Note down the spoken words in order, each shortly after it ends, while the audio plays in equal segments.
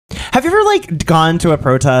Have you ever like gone to a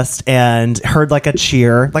protest and heard like a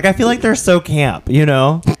cheer? Like I feel like they're so camp, you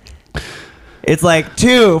know? It's like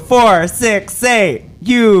 2, 4, 6, say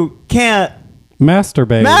you can't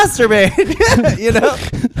masturbate. You know?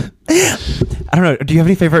 I don't know. Do you have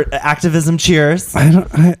any favorite activism cheers?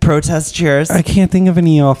 Protest cheers? I can't think of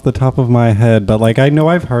any off the top of my head, but like I know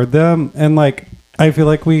I've heard them, and like I feel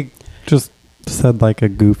like we just said like a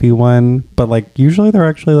goofy one, but like usually they're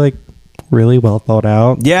actually like really well thought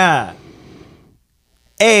out. Yeah.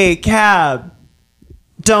 A cab.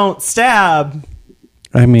 Don't stab.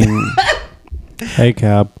 I mean, hey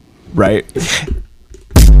cab. Right.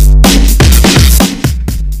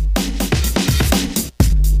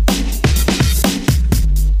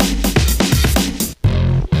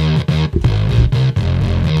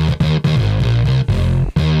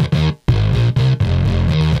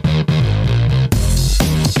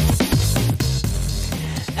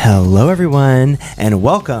 Hello, everyone, and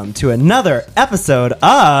welcome to another episode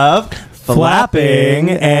of Flapping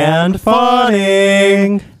and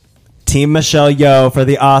Fawning. Team Michelle Yeoh for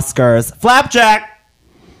the Oscars. Flapjack!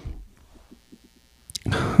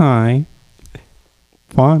 Hi.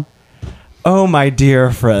 Fawn. Oh, my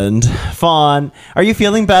dear friend. Fawn, are you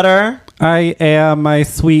feeling better? I am my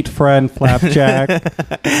sweet friend Flapjack.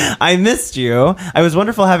 I missed you. I was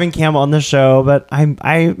wonderful having Cam on the show, but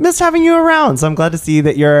I missed having you around, so I'm glad to see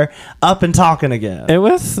that you're up and talking again. It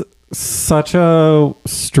was such a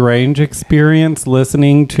strange experience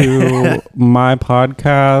listening to my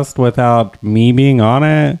podcast without me being on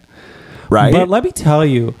it. Right? But let me tell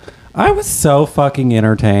you, I was so fucking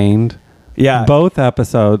entertained. Yeah. Both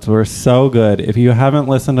episodes were so good. If you haven't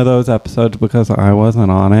listened to those episodes because I wasn't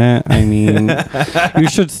on it, I mean, you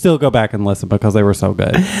should still go back and listen because they were so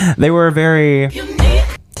good. They were very...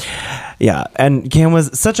 Yeah, and Cam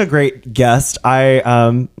was such a great guest. I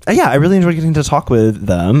really enjoyed getting to talk with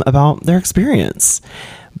them about their experience.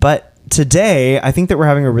 But today, I think that we're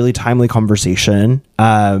having a really timely conversation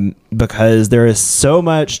because there is so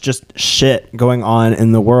much just shit going on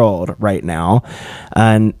in the world right now.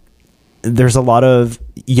 And there's a lot of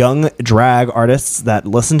young drag artists that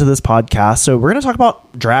listen to this podcast. So we're going to talk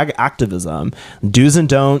about drag activism, do's and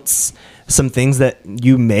don'ts, some things that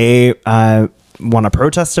you may want to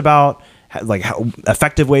protest about, like how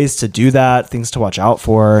effective ways to do that, things to watch out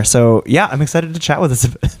for. So yeah, I'm excited to chat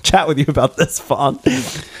with you about this, Fawn.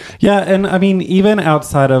 Yeah, and I mean, even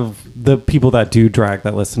outside of the people that do drag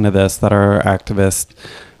that listen to this that are activists,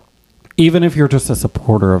 even if you're just a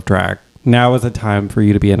supporter of drag, now is a time for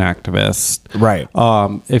you to be an activist. Right.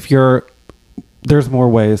 There's more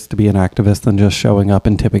ways to be an activist than just showing up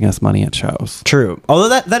and tipping us money at shows. True. Although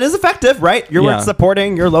that is effective, right? You're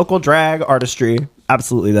supporting your local drag artistry.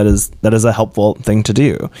 Absolutely. That is a helpful thing to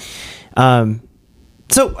do.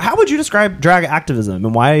 So how would you describe drag activism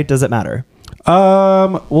and why does it matter?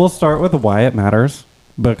 We'll start with why it matters,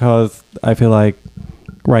 because I feel like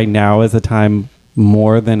right now is a time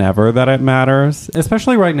more than ever that it matters,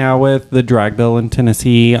 especially right now with the drag bill in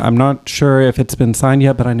Tennessee. I'm not sure if it's been signed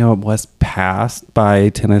yet, but I know it was passed by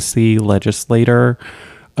a Tennessee legislator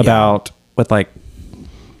about with like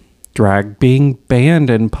drag being banned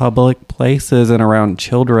in public places and around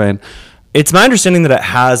children. It's my understanding that it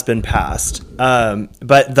has been passed. But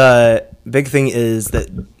the big thing is that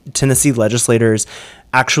Tennessee legislators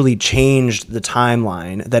actually changed the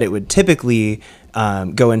timeline that it would typically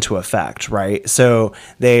go into effect, right? So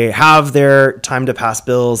they have their time to pass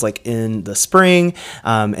bills like in the spring,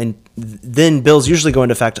 and then bills usually go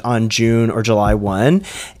into effect on June or July 1,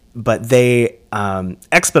 but they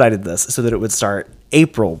expedited this so that it would start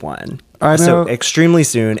April 1. So extremely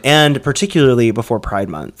soon, and particularly before Pride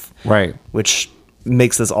Month. Right. Which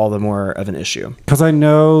makes this all the more of an issue. Because I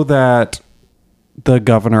know that the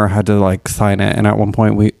governor had to like sign it, and at one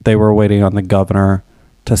point they were waiting on the governor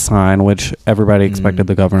to sign, which everybody expected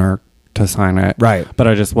the governor to sign it. Right. But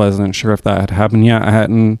I just wasn't sure if that had happened yet. I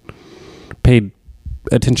hadn't paid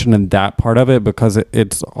attention to that part of it because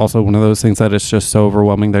it's also one of those things that it's just so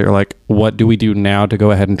overwhelming that you're like, what do we do now to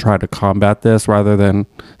go ahead and try to combat this rather than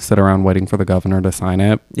sit around waiting for the governor to sign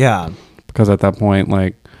it? Yeah. Because at that point,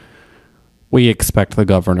 like, we expect the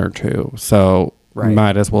governor to. So we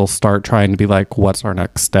might as well start trying to be like, what's our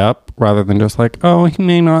next step? Rather than just like, oh, he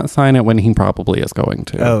may not sign it when he probably is going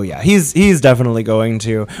to. Oh, yeah. He's definitely going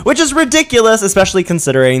to. Which is ridiculous, especially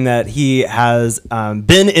considering that he has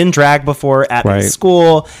been in drag before at his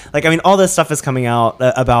school. Like, I mean, all this stuff is coming out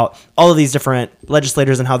about all of these different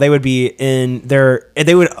legislators and how they would be in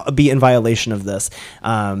violation of this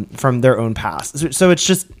from their own past. So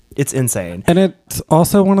it's insane. And it's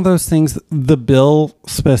also one of those things, the bill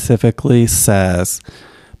specifically says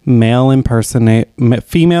female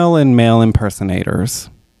and male impersonators.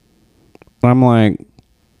 I'm like,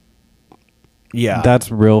 yeah,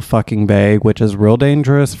 that's real fucking vague, which is real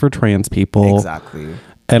dangerous for trans people. Exactly.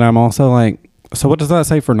 And I'm also like, so what does that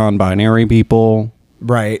say for non-binary people?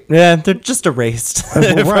 Right. Yeah, they're just erased from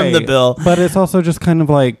the bill. But it's also just kind of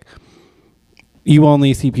like, you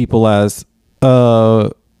only see people as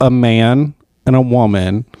a man and a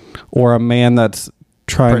woman, or a man that's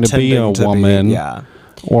trying to be a woman,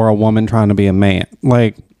 or a woman trying to be a man.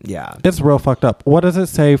 Like, yeah, it's real fucked up. What does it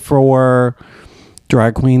say for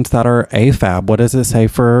drag queens that are AFAB? What does it say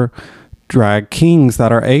for drag kings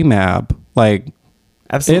that are AMAB? Like,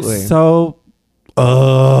 absolutely. It's so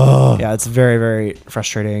yeah, it's very, very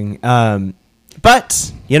frustrating.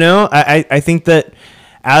 But you know, I think that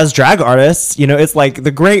as drag artists, you know, it's like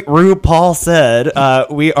the great RuPaul said,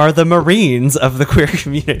 we are the Marines of the queer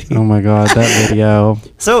community. Oh my God, that video.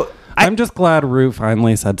 So I'm just glad Ru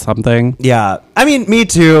finally said something. Yeah. I mean, me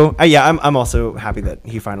too. I'm also happy that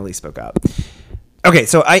he finally spoke up. Okay,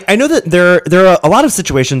 so I know that there are a lot of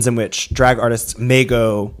situations in which drag artists may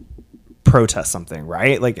go protest something,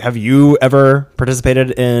 right? Like, have you ever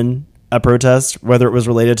participated in a protest, whether it was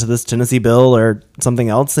related to this Tennessee bill or something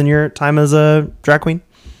else in your time as a drag queen?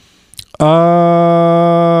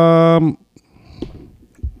 I'm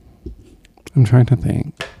trying to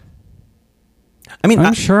think. I mean,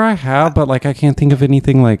 I'm sure I have, but like I can't think of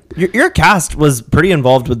anything like. Your cast was pretty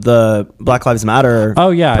involved with the Black Lives Matter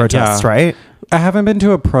protests, right? I haven't been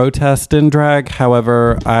to a protest in drag.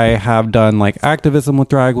 However, I have done like activism with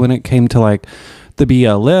drag when it came to like the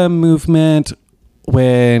BLM movement,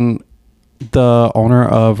 when the owner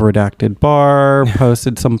of Redacted Bar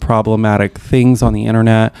posted some problematic things on the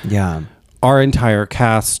internet. Yeah. Our entire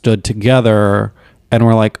cast stood together and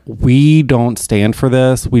we're like, we don't stand for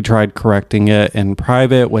this. We tried correcting it in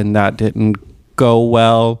private when that didn't go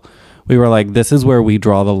well. We were like, this is where we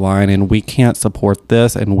draw the line and we can't support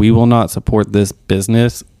this, and we will not support this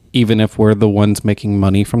business, even if we're the ones making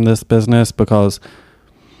money from this business, because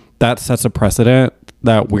that sets a precedent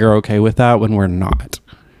that we're okay with that when we're not.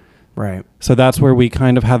 Right. So that's where we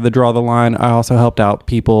kind of had to draw the line. I also helped out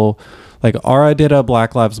people. Like, Ara did a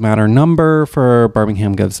Black Lives Matter number for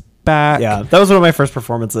Birmingham Gives Back. Yeah, that was one of my first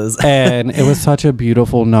performances. And it was such a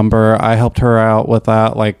beautiful number. I helped her out with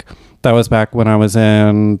that. Like, that was back when I was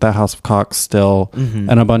in the House of Cox still. Mm-hmm.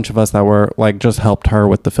 And a bunch of us that were like, just helped her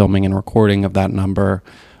with the filming and recording of that number.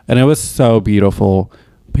 And it was so beautiful.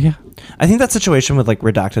 But yeah. I think that situation with like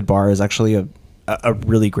Redacted Bar is actually a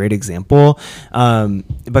really great example,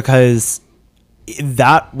 because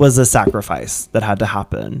that was a sacrifice that had to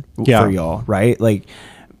happen for y'all, right? Like,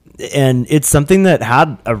 and it's something that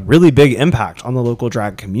had a really big impact on the local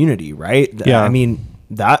drag community, right? Yeah. I mean,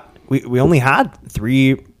 that we only had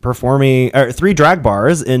three drag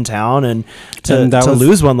bars in town, and to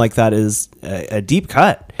lose one like that is a deep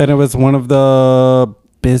cut. And it was one of the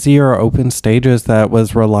busier open stages that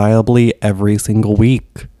was reliably every single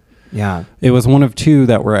week. Yeah. It was one of two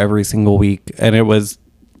that were every single week, and it was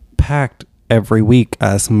packed every week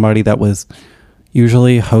as somebody that was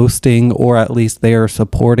usually hosting, or at least they are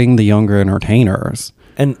supporting the younger entertainers.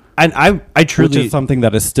 And I truly, which is something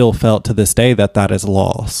that is still felt to this day, that is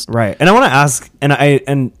lost. Right. And I want to ask, and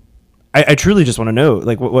I truly just want to know,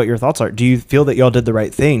 like, what your thoughts are. Do you feel that y'all did the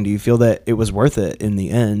right thing? Do you feel that it was worth it in the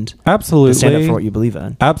end? Absolutely. To stand up for what you believe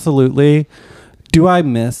in? Absolutely. Do I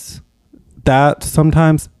miss that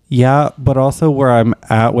sometimes? Yeah, but also where I'm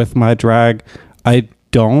at with my drag, I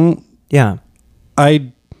don't. Yeah.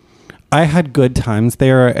 I had good times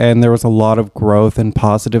there, and there was a lot of growth and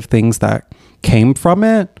positive things that came from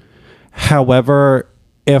it. However,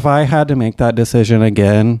 if I had to make that decision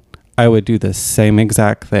again, I would do the same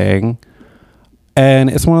exact thing. And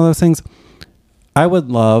it's one of those things, I would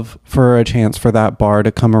love for a chance for that bar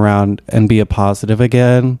to come around and be a positive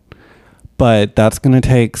again. But that's going to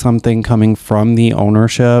take something coming from the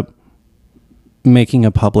ownership, making a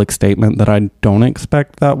public statement that I don't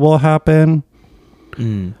expect that will happen.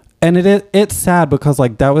 And it's sad because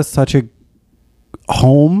like that was such a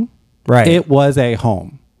home. Right. It was a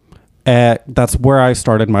home. That's where I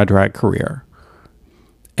started my drag career.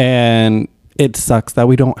 And it sucks that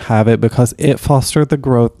we don't have it because it fostered the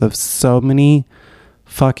growth of so many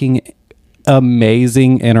fucking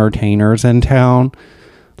amazing entertainers in town.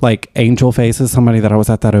 Like Angel Face is somebody that I was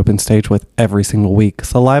at that open stage with every single week.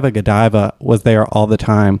 Saliva Godiva was there all the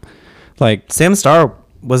time. Like Sam Starr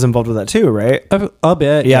was involved with that too, right? A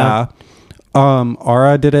bit, yeah.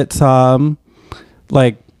 Ara did it some.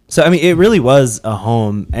 Like, so I mean, it really was a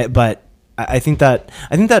home, but I think that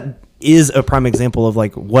is a prime example of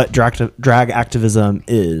like what drag activism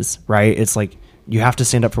is, right? It's like you have to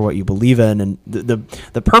stand up for what you believe in. And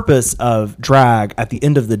the purpose of drag at the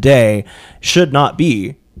end of the day should not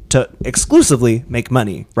be to exclusively make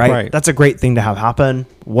money, right? That's a great thing to have happen.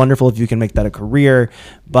 Wonderful if you can make that a career,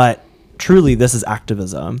 but truly this is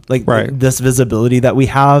activism. Like this visibility that we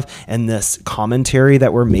have and this commentary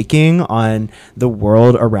that we're making on the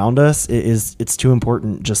world around us it's too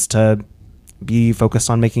important just to be focused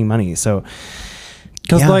on making money. So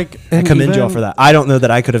because I commend y'all for that. I don't know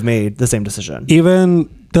that I could have made the same decision.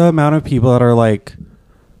 Even the amount of people that are like,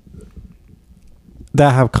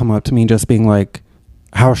 that have come up to me just being like,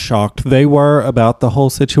 how shocked they were about the whole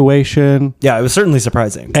situation. Yeah, it was certainly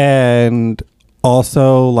surprising. And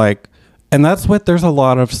also like, and that's what, there's a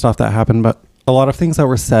lot of stuff that happened, but a lot of things that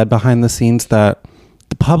were said behind the scenes that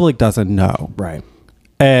the public doesn't know. Right.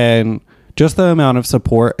 And just the amount of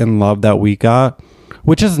support and love that we got,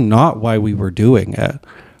 which is not why we were doing it,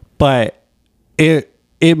 but it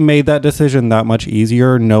made that decision that much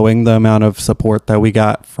easier knowing the amount of support that we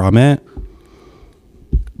got from it,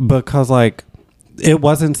 because like it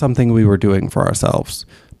wasn't something we were doing for ourselves,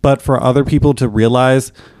 but for other people to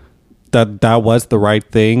realize that that was the right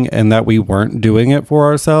thing and that we weren't doing it for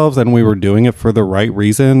ourselves and we were doing it for the right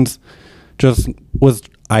reasons just was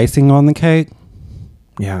icing on the cake.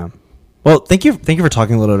 Yeah. Well, thank you for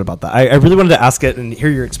talking a little bit about that. I really wanted to ask it and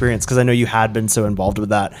hear your experience, because I know you had been so involved with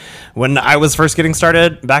that when I was first getting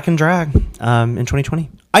started back in drag in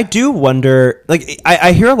 2020. I do wonder, like,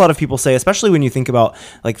 I hear a lot of people say, especially when you think about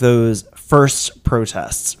like those first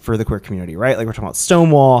protests for the queer community, right? Like we're talking about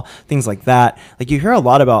Stonewall, things like that. Like you hear a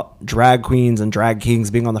lot about drag queens and drag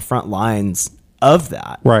kings being on the front lines of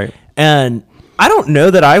that. Right. And I don't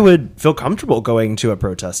know that I would feel comfortable going to a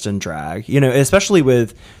protest in drag, you know, especially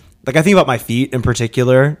with, like, I think about my feet in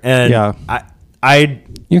particular, and yeah.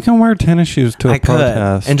 You can wear tennis shoes to a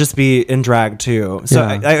protest and just be in drag too. So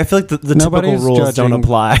yeah. I feel like the typical rules don't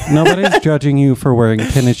apply. Nobody's judging you for wearing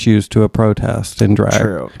tennis shoes to a protest in drag.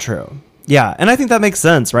 True. Yeah, and I think that makes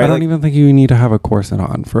sense, right? I don't even think you need to have a corset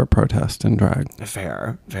on for a protest in drag.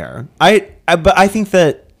 Fair. But I think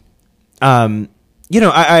that, you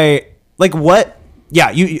know, I like what. Yeah,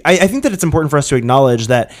 I think that it's important for us to acknowledge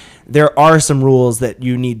that there are some rules that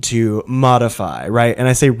you need to modify, right? And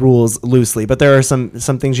I say rules loosely, but there are some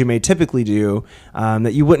things you may typically do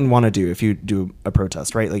that you wouldn't want to do if you do a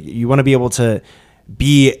protest, right? Like you want to be able to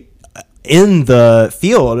be in the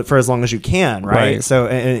field for as long as you can, right? So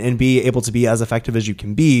and be able to be as effective as you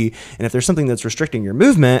can be. And if there's something that's restricting your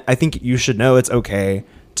movement, I think you should know it's okay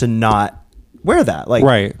to not wear that. Like,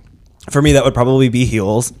 right. For me, that would probably be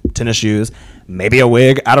heels, tennis shoes, maybe a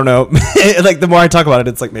wig. I don't know. Like the more I talk about it,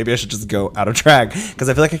 it's like maybe I should just go out of drag, because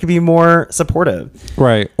I feel like I could be more supportive.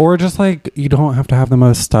 Right. Or just like you don't have to have the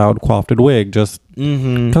most styled coiffed wig. Just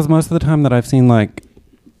because most of the time that I've seen like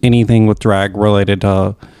anything with drag related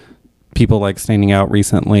to people like standing out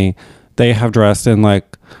recently, they have dressed in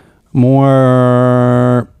like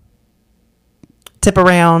more tip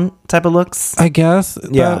around type of looks, I guess.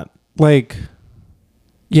 Yeah.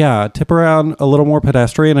 Yeah, tip around, a little more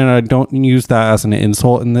pedestrian, and I don't use that as an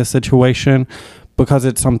insult in this situation, because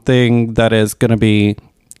it's something that is going to be,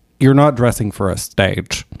 you're not dressing for a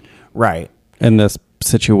stage. Right. In this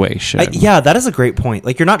situation. Yeah, that is a great point.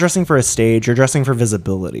 Like, you're not dressing for a stage, you're dressing for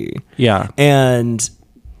visibility. Yeah. And,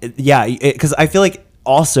 yeah, because I feel like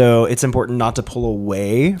also it's important not to pull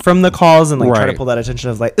away from the cause and like try to pull that attention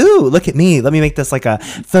of like, ooh, look at me, let me make this like a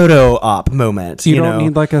photo op moment. You don't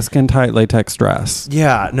need like a skin tight latex dress.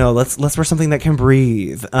 Yeah, no, let's wear something that can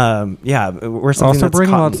breathe. Yeah, wear something also that's bring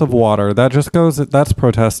cotton. lots of water. That just goes, that's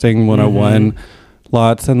protesting 101.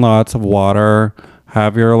 Lots and lots of water.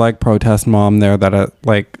 Have your like protest mom there that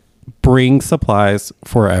like bring supplies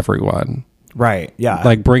for everyone. Right. Yeah.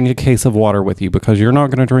 Like bring a case of water with you, because you're not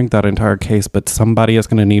going to drink that entire case, but somebody is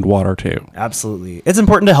going to need water too. Absolutely. It's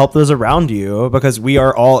important to help those around you, because we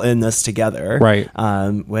are all in this together. Right.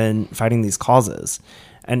 When fighting these causes.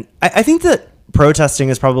 And I think that protesting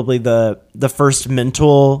is probably the first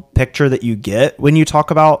mental picture that you get when you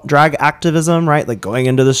talk about drag activism, right? Like going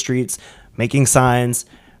into the streets, making signs,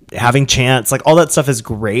 having chants, like all that stuff is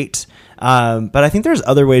great. But I think there's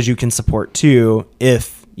other ways you can support too,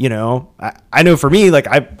 if, you know, I know for me, like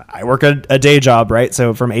I work a day job, right?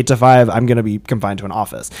 So from 8 to 5, I'm going to be confined to an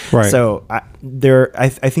office. Right. So I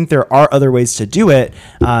think there are other ways to do it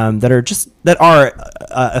that are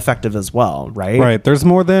effective as well, right? Right. There's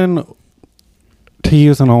more than, to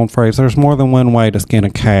use an old phrase, there's more than one way to skin a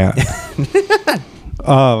cat.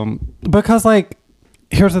 Because like,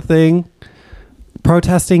 here's the thing,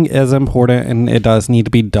 protesting is important and it does need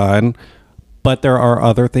to be done. But there are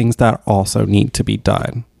other things that also need to be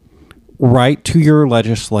done. write to your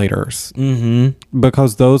legislators,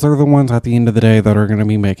 because those are the ones at the end of the day that are going to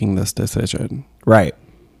be making this decision. Right.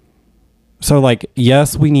 So, like,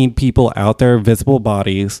 yes, we need people out there, visible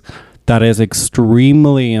bodies. That is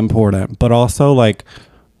extremely important. But also, like,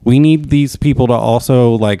 we need these people to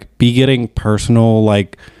also, like, be getting personal,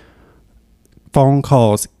 like, phone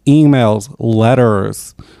calls, emails,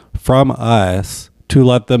 letters from us to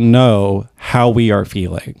let them know how we are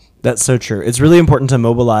feeling. That's so true. It's really important to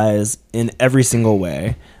mobilize in every single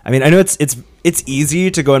way. I mean, I know it's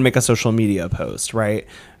easy to go and make a social media post, right?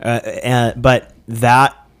 But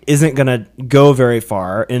that isn't going to go very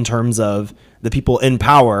far in terms of the people in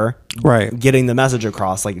power getting the message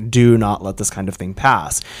across, like, do not let this kind of thing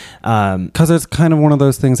pass. Because it's kind of one of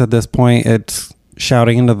those things at this point, it's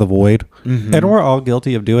shouting into the void. And we're all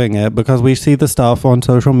guilty of doing it because we see the stuff on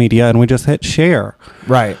social media and we just hit share.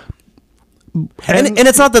 Right. And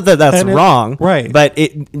it's not that that's wrong, right? But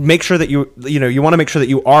it make sure that you want to make sure that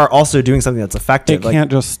you are also doing something that's effective. It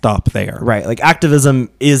can't just stop there, right? Like, activism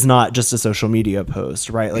is not just a social media post,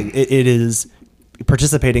 right? Like, it is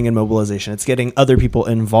participating in mobilization. It's getting other people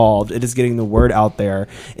involved. It is getting the word out there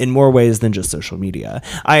in more ways than just social media.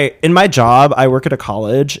 In my job, I work at a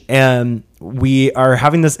college, and we are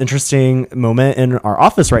having this interesting moment in our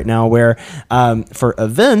office right now where for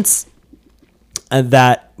events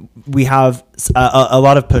that we have a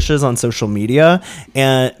lot of pushes on social media,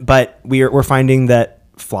 but we're finding that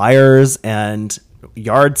flyers and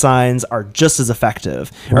yard signs are just as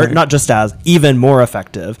effective, or not just as, even more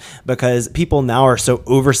effective, because people now are so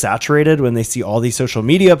oversaturated when they see all these social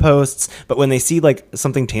media posts. But when they see, like,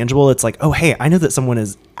 something tangible, it's like, oh, hey, I know that someone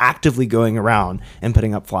is actively going around and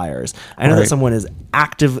putting up flyers. I know that someone is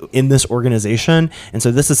active in this organization. And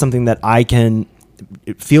so this is something that I can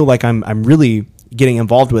feel like I'm really getting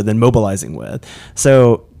involved with and mobilizing with.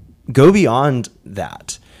 So go beyond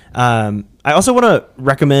that. I also want to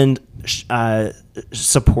recommend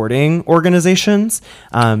supporting organizations.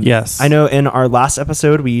 Yes. I know in our last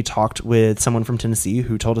episode, we talked with someone from Tennessee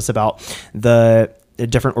who told us about the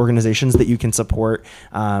different organizations that you can support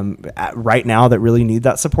right now that really need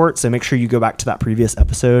that support. So make sure you go back to that previous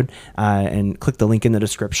episode and click the link in the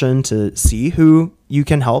description to see who you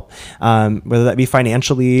can help, whether that be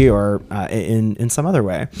financially or in some other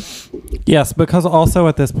way. Yes, because also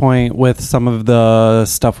at this point with some of the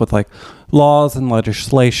stuff with, like, laws and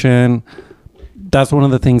legislation, that's one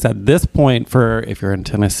of the things at this point, for if you're in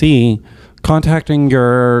Tennessee, contacting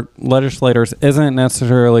your legislators isn't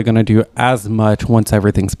necessarily going to do as much once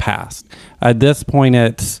everything's passed. At this point,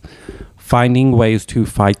 it's finding ways to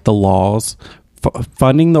fight the laws,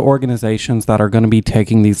 funding the organizations that are going to be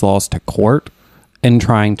taking these laws to court and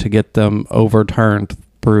trying to get them overturned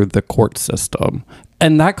through the court system.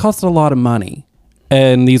 And that costs a lot of money.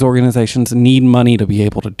 And these organizations need money to be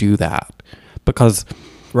able to do that. Because,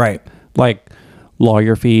 like,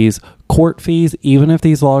 lawyer fees, court fees, even if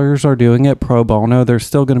these lawyers are doing it pro bono, there's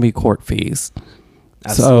still going to be court fees.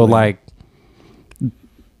 Absolutely. So, like,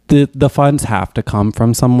 the funds have to come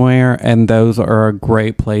from somewhere, and those are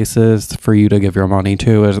great places for you to give your money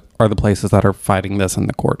to, are the places that are fighting this in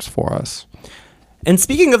the courts for us. And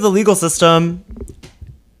speaking of the legal system,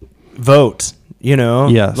 vote,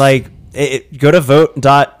 Yes. Like, go to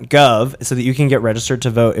vote.gov so that you can get registered to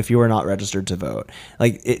vote if you are not registered to vote.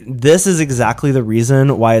 Like, this is exactly the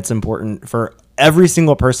reason why it's important for every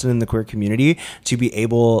single person in the queer community to be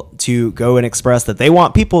able to go and express that they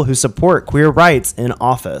want people who support queer rights in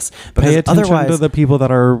office. Because pay attention to the people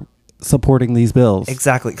that are supporting these bills.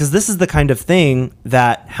 Exactly. Because this is the kind of thing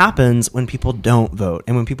that happens when people don't vote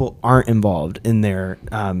and when people aren't involved in their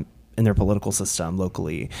political system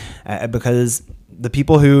locally, because the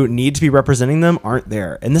people who need to be representing them aren't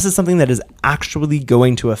there. And this is something that is actually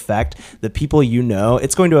going to affect the people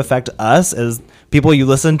It's going to affect us as people you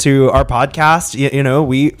listen to our podcast.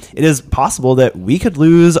 It is possible that we could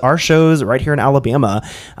lose our shows right here in Alabama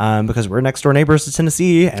because we're next door neighbors to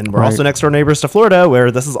Tennessee, and we're also next door neighbors to Florida,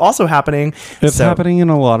 where this is also happening. It's happening in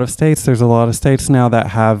a lot of states. There's a lot of states now that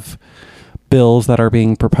have bills that are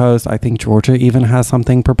being proposed. I think Georgia even has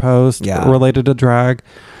something proposed related to drag.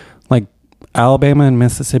 Like, Alabama and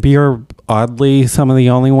Mississippi are oddly some of the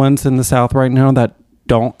only ones in the South right now that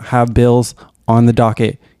don't have bills on the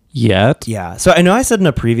docket yet. Yeah. So I know I said in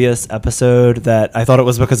a previous episode that I thought it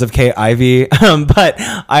was because of Kay Ivey, but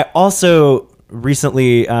I also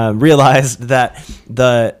recently realized that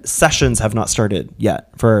the sessions have not started yet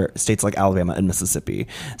for states like Alabama and Mississippi.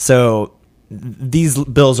 So these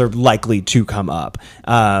bills are likely to come up,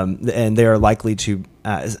 and they are likely to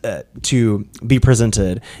to be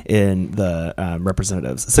presented in the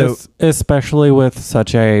representatives. So especially with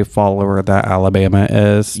such a follower that Alabama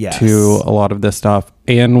is to a lot of this stuff,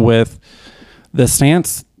 and with the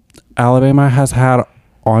stance Alabama has had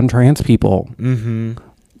on trans people,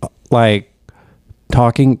 like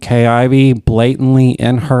talking Kay Ivey blatantly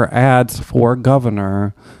in her ads for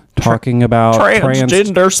governor, talking about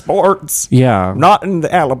transgender sports. Yeah. Not in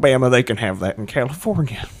Alabama. They can have that in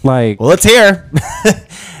California. Like, well, it's here.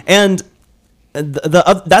 And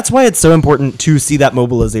that's why it's so important to see that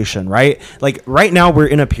mobilization, right? Like right now we're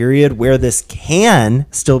in a period where this can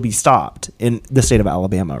still be stopped in the state of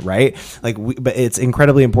Alabama, right? Like, but it's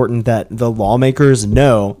incredibly important that the lawmakers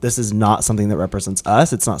know this is not something that represents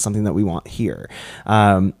us. It's not something that we want here.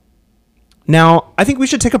 Now, I think we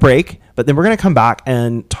should take a break, but then we're going to come back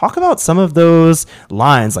and talk about some of those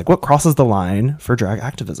lines, like what crosses the line for drag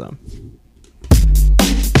activism.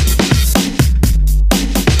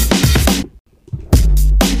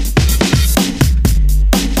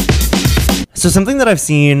 So something that I've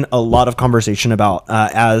seen a lot of conversation about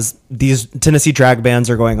as these Tennessee drag bans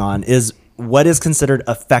are going on is what is considered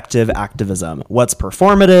effective activism, what's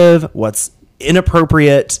performative, what's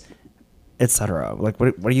inappropriate, etc. Like,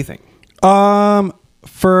 what do you think?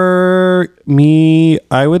 For me,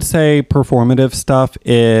 I would say performative stuff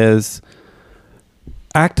is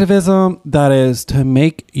activism that is to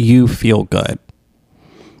make you feel good.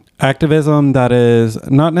 Activism that is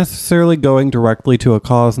not necessarily going directly to a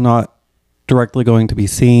cause, not directly going to be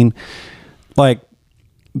seen. Like,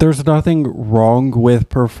 there's nothing wrong with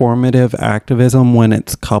performative activism when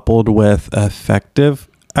it's coupled with effective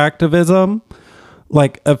activism.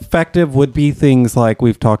 Like, effective would be things like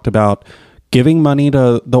we've talked about, giving money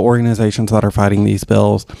to the organizations that are fighting these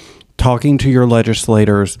bills, talking to your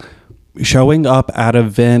legislators, showing up at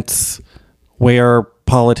events where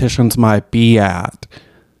politicians might be at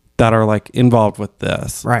that are like involved with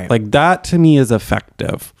this. Right. Like, that to me is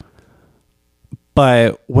effective.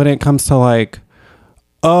 But when it comes to like,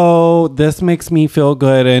 oh, this makes me feel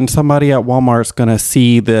good and somebody at Walmart's going to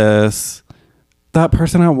see this, that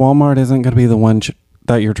person at Walmart isn't going to be the one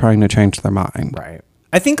that you're trying to change their mind. Right.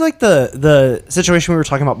 I think like the situation we were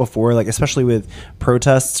talking about before, like especially with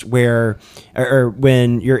protests where, or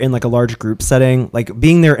when you're in like a large group setting, like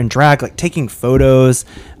being there in drag, like taking photos,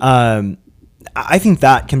 I think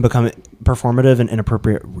that can become performative and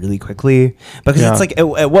inappropriate really quickly, because it's like,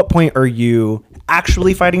 at what point are you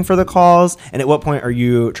actually fighting for the cause, and at what point are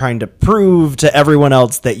you trying to prove to everyone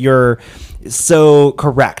else that you're so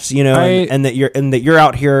correct, you know, and that you're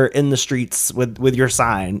out here in the streets with your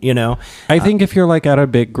sign, you know? I think if you're like at a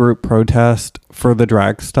big group protest for the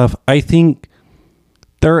drag stuff, I think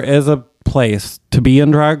there is a place to be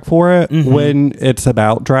in drag for it when it's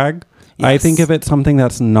about drag. Yes. I think if it's something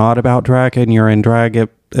that's not about drag and you're in drag,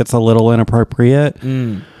 it's a little inappropriate.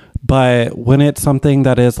 But when it's something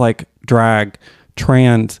that is like drag,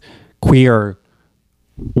 trans, queer,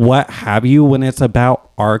 what have you, when it's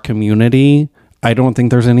about our community, I don't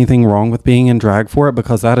think there's anything wrong with being in drag for it,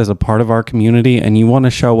 because that is a part of our community and you want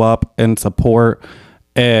to show up and support,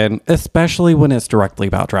 and especially when it's directly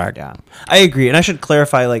about drag. Yeah, I agree. And I should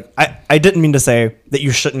clarify, like, I didn't mean to say that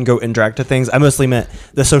you shouldn't go in drag to things. I mostly meant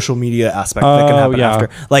the social media aspect that can happen after.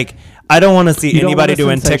 Like, I don't want to see anybody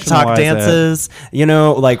doing TikTok dances, you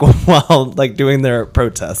know, like while like doing their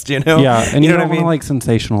protest, you know? Yeah, and you don't want to like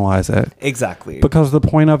sensationalize it. Exactly. Because the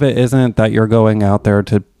point of it isn't that you're going out there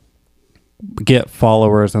to get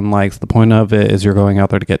followers and likes. The point of it is you're going out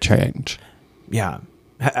there to get change. Yeah.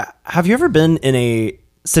 Have you ever been in a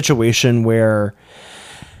situation where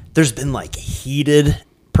there's been like heated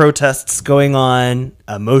protests going on,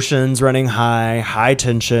 emotions running high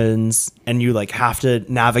tensions, and you like have to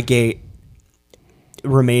navigate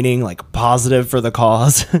remaining like positive for the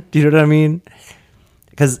cause? Do you know what I mean?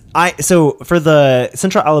 Because so for the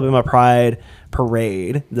Central Alabama Pride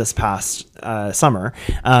Parade this past summer,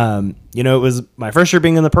 you know, it was my first year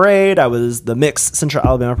being in the parade. I was the mixed Central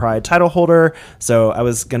Alabama Pride title holder, so I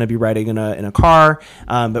was going to be riding in a car.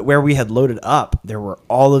 But where we had loaded up, there were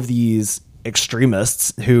all of these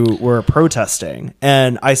extremists who were protesting,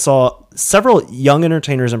 and I saw several young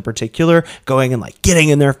entertainers in particular going and like getting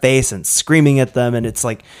in their face and screaming at them, and it's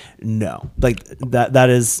like, no, like that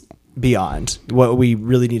is beyond what we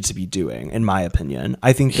really need to be doing, in my opinion.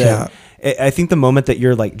 I think that I think the moment that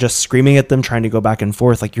you're like just screaming at them, trying to go back and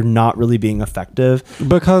forth, like you're not really being effective.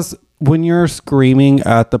 Because when you're screaming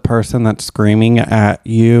at the person that's screaming at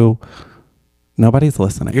you, nobody's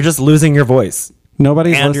listening. You're just losing your voice.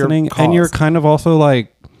 Nobody's listening, and you're kind of also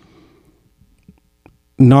like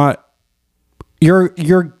not.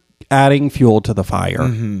 You're adding fuel to the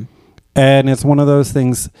fire, And it's one of those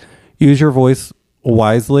things, use your voice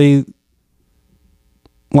wisely.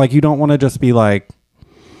 Like, you don't want to just be like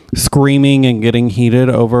screaming and getting heated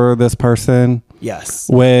over this person. Yes.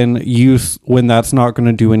 When that's not going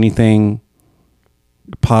to do anything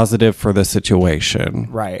positive for the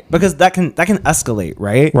situation. Right. Because that can escalate,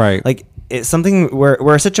 right? Right. Like, it's something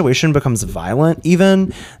where a situation becomes violent,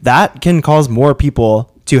 even that can cause more people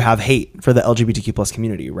to have hate for the LGBTQ plus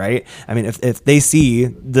community, right? I mean, if they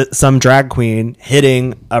see some drag queen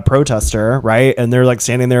hitting a protester, right, and they're like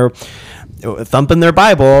standing there thumping their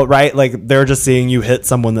Bible, right, like they're just seeing you hit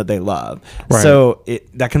someone that they love. Right. So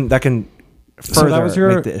that can further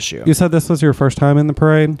make the issue. You said this was your first time in the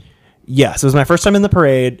parade? Yes, it was my first time in the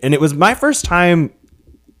parade, and it was my first time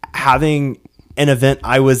having an event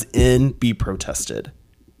I was in be protested.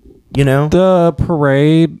 You know? The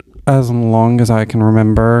parade, as long as I can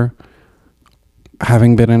remember,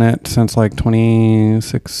 having been in it since like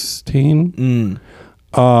 2016,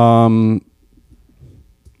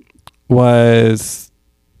 was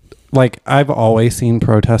like, I've always seen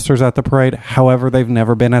protesters at the parade. However, they've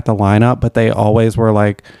never been at the lineup, but they always were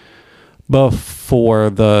like before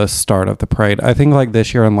the start of the parade. I think like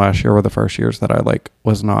this year and last year were the first years that I like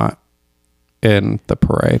was not in the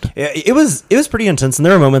parade. It was pretty intense, and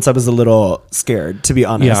there were moments I was a little scared, to be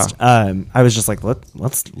honest. I was just like,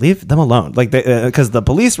 let's leave them alone, like, because the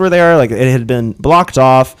police were there, like it had been blocked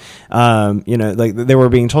off. Like they were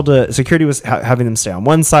being told to, security was having them stay on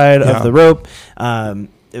one side of the rope,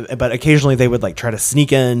 but occasionally they would like try to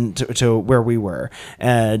sneak in to where we were,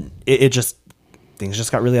 and it just, things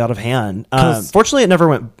just got really out of hand. Fortunately, it never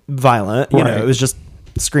went violent. You know, it was just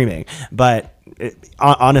screaming, but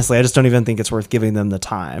honestly, I just don't even think it's worth giving them the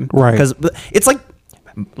time. Right. Because it's like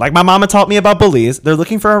my mama taught me about bullies. They're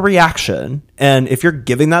looking for a reaction. And if you're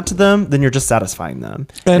giving that to them, then you're just satisfying them.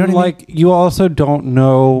 And you know like, I mean? You also don't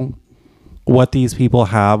know what these people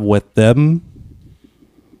have with them.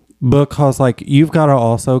 Because like, you've got to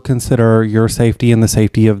also consider your safety and the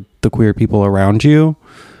safety of the queer people around you.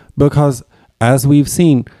 Because as we've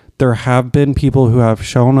seen, there have been people who have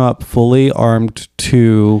shown up fully armed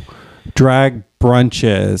to drag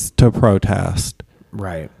brunches to protest.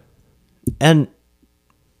 Right. And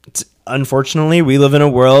unfortunately, we live in a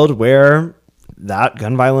world where that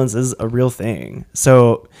gun violence is a real thing.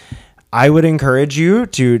 So I would encourage you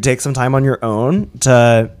to take some time on your own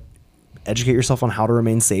to educate yourself on how to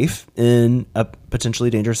remain safe in a potentially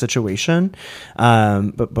dangerous situation.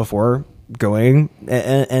 But before going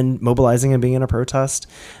and mobilizing and being in a protest.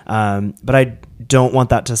 But I don't want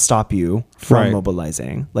that to stop you from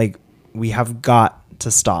mobilizing. Like, we have got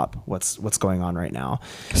to stop what's going on right now.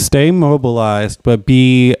 Stay mobilized, but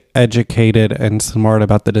be educated and smart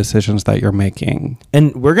about the decisions that you're making.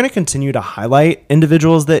 And we're going to continue to highlight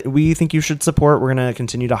individuals that we think you should support. We're going to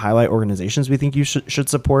continue to highlight organizations we think you should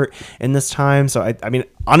support in this time. So I mean,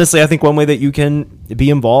 honestly, I think one way that you can be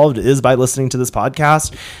involved is by listening to this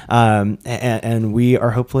podcast. And we are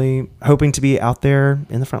hoping to be out there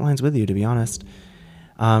in the front lines with you, to be honest.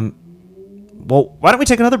 Well, why don't we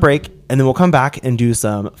take another break, and then we'll come back and do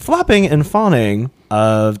some flopping and fawning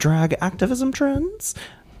of drag activism trends.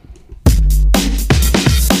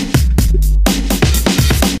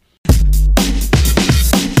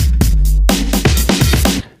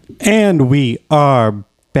 And we are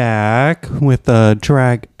back with the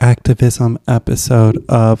drag activism episode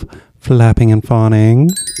of Flapping and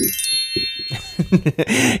Fawning.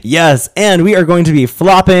 Yes, and we are going to be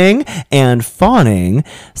flopping and fawning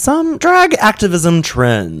some drag activism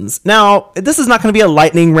trends. Now, this is not going to be a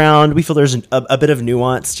lightning round. We feel there's a bit of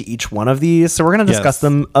nuance to each one of these, so we're going to discuss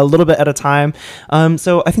them a little bit at a time.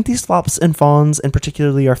 So I think these flops and fawns, and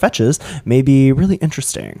particularly our fetches, may be really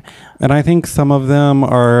interesting. And I think some of them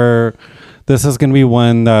are... This is going to be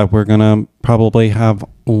one that we're going to probably have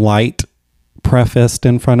light prefaced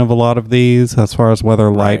in front of a lot of these, as far as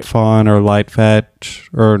whether light fawn or light fetch,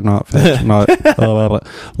 or not fetch, not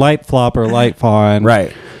light flop or light fawn.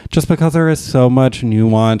 Right. Just because there is so much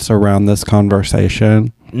nuance around this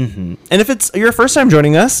conversation. Mm-hmm. And if it's your first time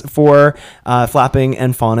joining us for flapping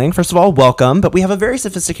and fawning, first of all, welcome. But we have a very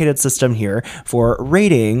sophisticated system here for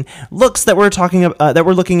rating looks that we're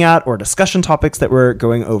looking at, or discussion topics that we're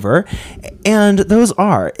going over. And those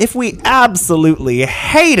are, if we absolutely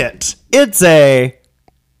hate it, it's a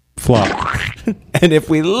flop. And if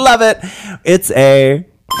we love it, it's a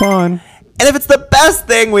fawn. And if it's the best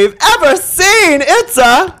thing we've ever seen, it's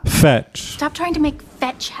a fetch. Stop trying to make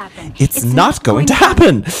fetch happen. It's not going to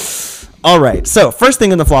happen. All right. So first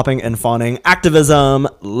thing in the flopping and fawning activism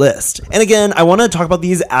list. And again, I want to talk about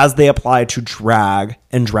these as they apply to drag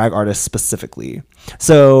and drag artists specifically.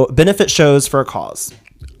 So benefit shows for a cause.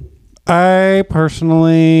 I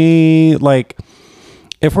personally, like,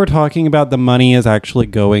 if we're talking about the money is actually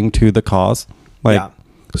going to the cause, like,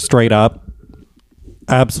 straight up,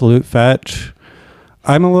 absolute fetch.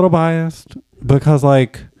 I'm a little biased because,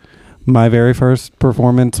 like, my very first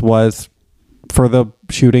performance was for the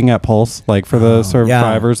shooting at Pulse, like for the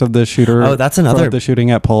survivors of the shooter. Oh, that's another the shooting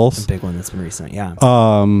at Pulse, a big one that's been recent. Yeah.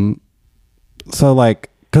 So like,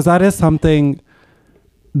 because that is something,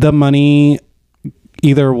 the money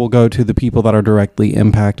either will go to the people that are directly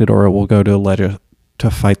impacted, or it will go to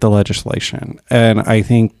fight the legislation. And I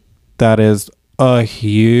think that is a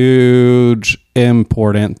huge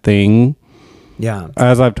important thing. Yeah.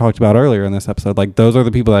 As I've talked about earlier in this episode, like those are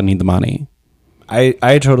the people that need the money.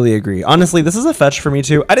 I totally agree. Honestly, this is a fetch for me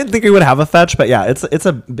too. I didn't think we would have a fetch, but yeah, it's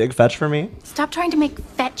a big fetch for me. Stop trying to make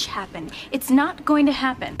fetch happen. It's not going to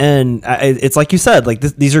happen. And it's like you said, like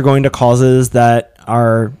these are going to causes that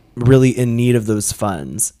are really in need of those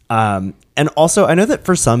funds. And also, I know that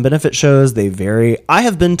for some benefit shows, they vary. I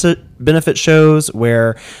have been to benefit shows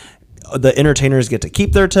where the entertainers get to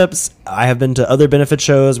keep their tips. I have been to other benefit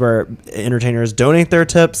shows where entertainers donate their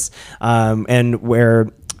tips, and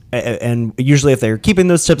usually if they're keeping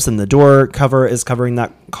those tips, then the door cover is covering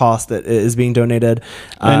that cost that is being donated.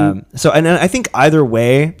 And I think either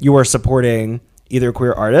way, you are supporting either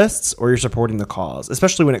queer artists or you're supporting the cause,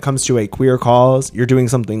 especially when it comes to a queer cause. You're doing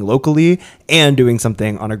something locally and doing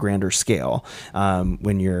something on a grander scale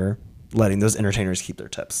when you're letting those entertainers keep their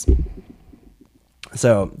tips.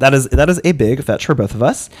 So that is a big fetch for both of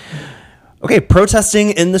us. Okay, protesting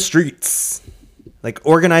in the streets. Like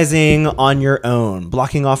organizing on your own,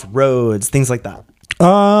 blocking off roads, things like that.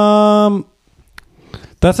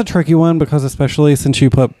 That's a tricky one because especially since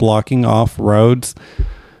you put blocking off roads,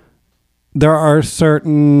 there are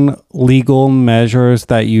certain legal measures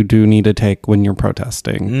that you do need to take when you're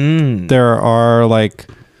protesting. There's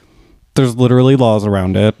literally laws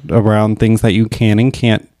around it, around things that you can and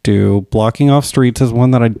can't do. Blocking off streets is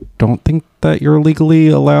one that I don't think that you're legally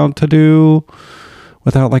allowed to do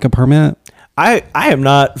without like a permit. I am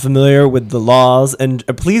not familiar with the laws, and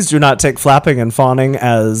please do not take flapping and fawning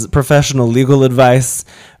as professional legal advice,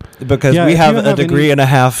 because we have a degree and a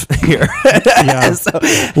half here. Yeah, so.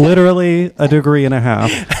 Literally a degree and a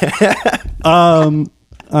half. I'm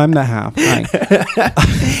the half. Hi.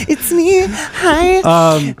 It's me.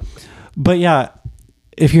 Hi. But yeah,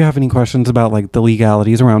 if you have any questions about like the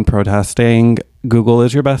legalities around protesting, Google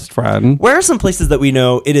is your best friend. Where are some places that we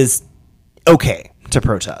know it is okay to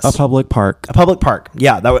protest? A public park.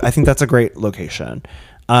 Yeah, I think that's a great location.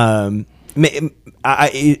 I mean,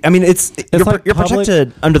 you're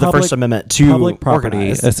protected under the First Amendment to public property,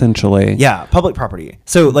 organize. Essentially. Yeah, public property.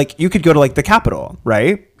 So, like, you could go to like the Capitol,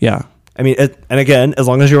 right? Yeah. I mean, and again, as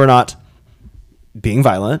long as you are not being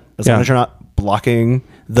violent, as long as you're not blocking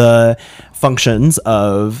the functions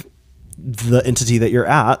of the entity that you're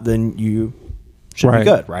at, then you should be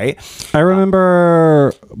good, right? I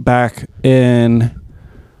remember back in,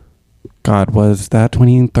 God, was that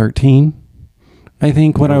 2013? I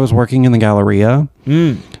think when I was working in the Galleria,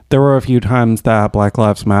 there were a few times that Black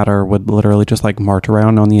Lives Matter would literally just like march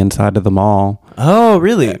around on the inside of the mall. Oh,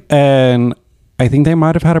 really? And I think they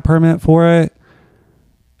might have had a permit for it,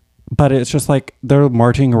 but it's just like they're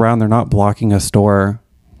marching around. They're not blocking a store.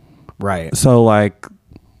 Right. So like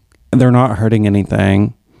they're not hurting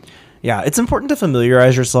anything. Yeah, it's important to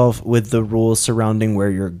familiarize yourself with the rules surrounding where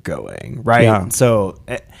you're going, right? Yeah. So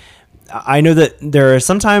I know that there are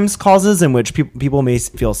sometimes causes in which people may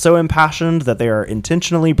feel so impassioned that they are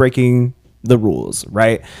intentionally breaking the rules,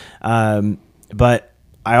 right? But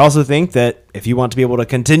I also think that if you want to be able to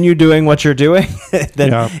continue doing what you're doing,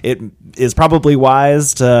 then it is probably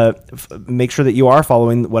wise to make sure that you are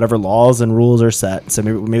following whatever laws and rules are set. So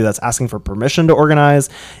maybe that's asking for permission to organize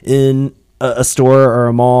in a store or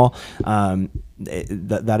a mall.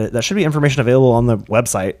 That should be information available on the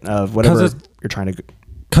website of whatever you're trying to.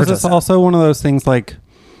 Because it's also one of those things like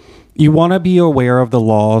you want to be aware of the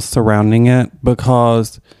laws surrounding it,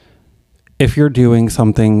 because if you're doing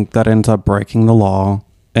something that ends up breaking the law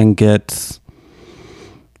and gets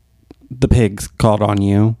the pigs called on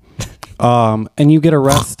you, and you get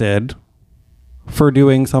arrested for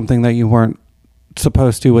doing something that you weren't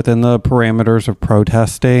supposed to within the parameters of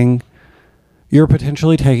protesting, you're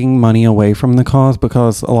potentially taking money away from the cause,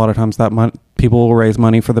 because a lot of times that people will raise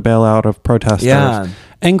money for the bailout of protesters. Yeah.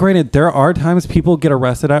 And granted, there are times people get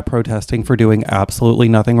arrested at protesting for doing absolutely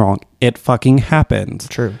nothing wrong. It fucking happens.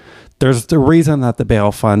 True. There's the reason that the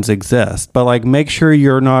bail funds exist, but like make sure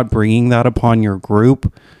you're not bringing that upon your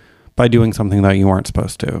group by doing something that you weren't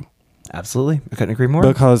supposed to. Absolutely. I couldn't agree more.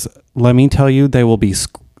 Because let me tell you, they will be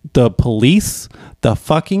the police, the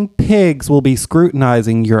fucking pigs will be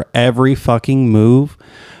scrutinizing your every fucking move.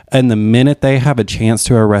 And the minute they have a chance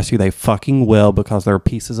to arrest you, they fucking will, because they're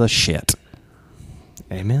pieces of shit.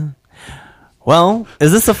 Amen. Well,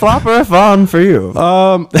 is this a flop or a fawn for you?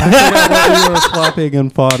 I forgot what you were flopping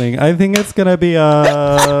and fawning. I think it's gonna be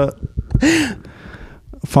a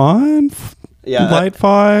fawn. Yeah, light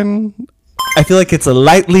fawn. I feel like it's a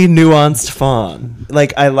lightly nuanced fawn.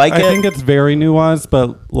 Like I think it's very nuanced,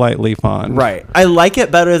 but lightly fawn. Right. I like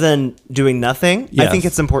it better than doing nothing. Yes. I think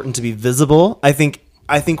it's important to be visible. I think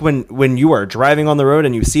when you are driving on the road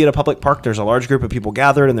and you see at a public park, there's a large group of people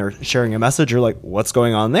gathered and they're sharing a message. You're like, what's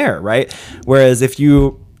going on there? Right. Whereas if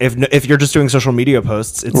you're just doing social media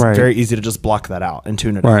posts, it's very easy to just block that out and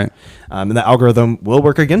tune it out. And the algorithm will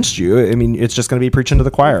work against you. I mean, it's just going to be preaching to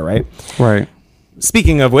the choir. Right. Right.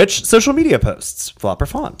 Speaking of which, social media posts, flop or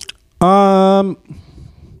fawn?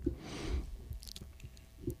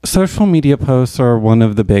 Social media posts are one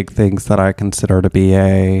of the big things that I consider to be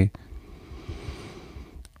a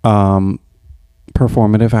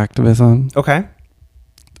performative activism. Okay.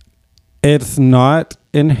 It's not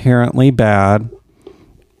inherently bad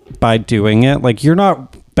by doing it. Like, you're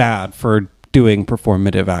not bad for doing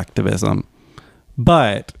performative activism,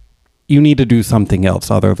 but you need to do something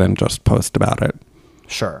else other than just post about it.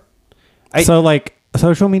 Sure. So like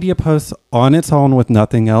social media posts on its own with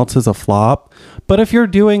nothing else is a flop, but if you're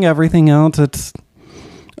doing everything else, it's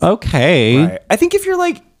okay. Right. I think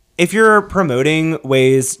if you're promoting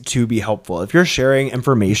ways to be helpful, if you're sharing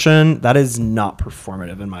information, that is not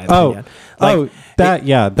performative in my opinion.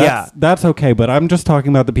 That's okay. But I'm just talking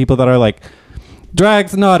about the people that are like,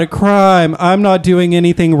 drag's not a crime. I'm not doing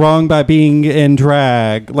anything wrong by being in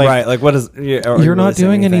drag. Like, right. Like, what is... You're not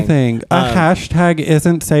doing anything. A hashtag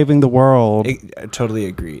isn't saving the world. I totally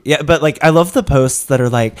agree. Yeah, but like, I love the posts that are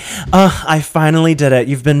like, I finally did it.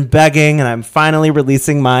 You've been begging and I'm finally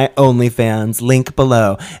releasing my OnlyFans. Link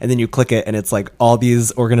below. And then you click it and it's like all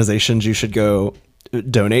these organizations you should go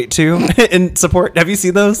donate to and support. Have you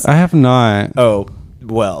seen those? I have not. Oh,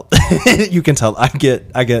 well, you can tell. I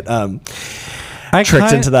get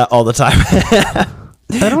tricked into that all the time.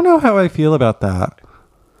 I don't know how I feel about that.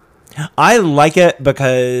 I like it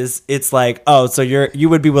because it's like, oh, so you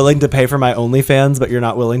would be willing to pay for my OnlyFans, but you're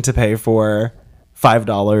not willing to pay for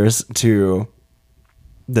 $5 to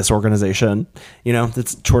this organization. You know,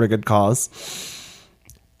 that's toward a good cause.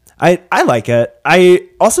 I like it. I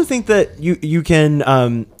also think that you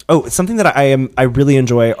can something that I really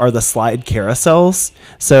enjoy are the slide carousels.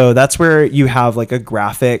 So that's where you have like a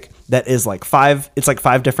graphic that is like five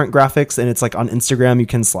different graphics, and it's like on Instagram you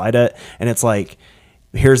can slide it, and it's like,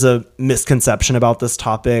 here's a misconception about this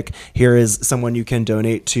topic. Here is someone you can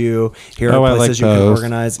donate to. Here are places you can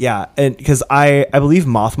organize. Yeah. And because I believe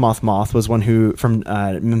Moth was one who from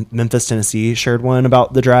Memphis, Tennessee shared one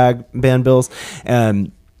about the drag ban bills.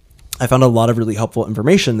 And I found a lot of really helpful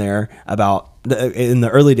information there about in the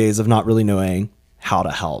early days of not really knowing how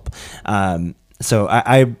to help. So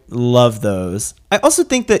I love those. I also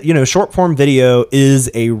think that, short form video is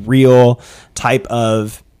a real type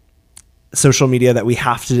of social media that we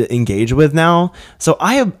have to engage with now. So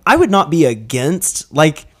I would not be against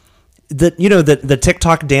like the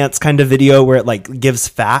TikTok dance kind of video where it like gives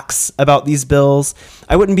facts about these bills.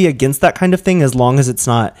 I wouldn't be against that kind of thing as long as it's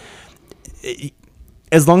not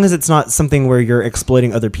something where you're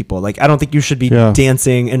exploiting other people. Like, I don't think you should be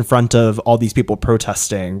dancing in front of all these people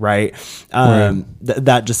protesting, right?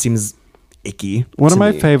 That just seems icky. One of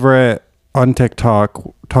my favorite on TikTok,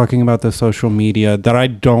 talking about the social media that I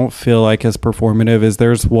don't feel like is performative, is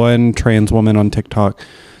there's one trans woman on TikTok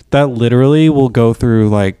that literally will go through,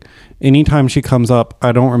 like, anytime she comes up,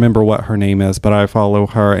 I don't remember what her name is, but I follow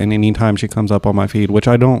her, and anytime she comes up on my feed, which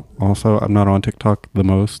I'm not on TikTok the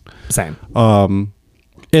most. Same.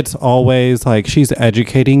 It's always like she's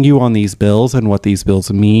educating you on these bills and what these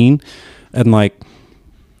bills mean. And like,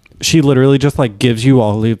 she literally just like gives you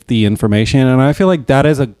all of the information. And I feel like that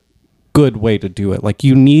is a good way to do it. Like,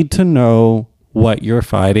 you need to know what you're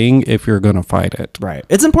fighting if you're going to fight it. Right.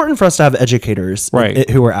 It's important for us to have educators who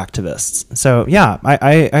are activists. So yeah,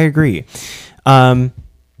 I agree.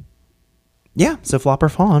 Yeah. So flop or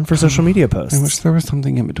fawn for social media posts. I wish there was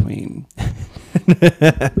something in between.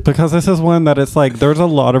 Because this is one that it's like, there's a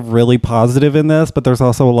lot of really positive in this, but there's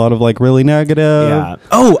also a lot of like really negative. Yeah.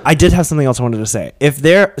 Oh, I did have something else I wanted to say.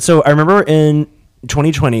 So I remember in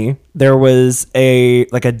 2020, there was a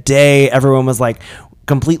day everyone was like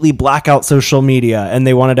completely blackout social media, and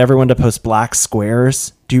they wanted everyone to post black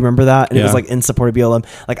squares. Do you remember that? And it was like in support of BLM.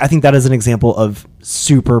 Like, I think that is an example of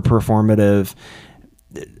super performative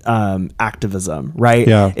activism, right?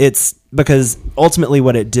 Yeah. It's because ultimately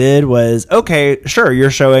what it did was, okay, sure,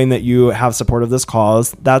 you're showing that you have support of this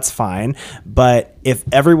cause. That's fine. But if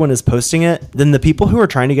everyone is posting it, then the people who are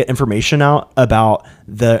trying to get information out about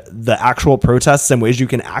the actual protests and ways you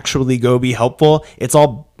can actually go be helpful, it's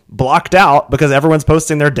all blocked out because everyone's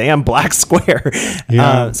posting their damn black square.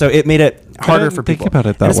 Yeah. So it made it harder for think people. about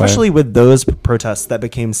it that and especially way. with those protests that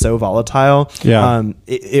became so volatile. Yeah.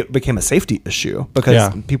 It became a safety issue because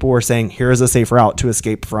Yeah. people were saying, here is a safe route to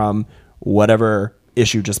escape from whatever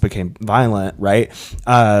issue just became violent, right?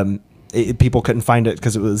 People couldn't find it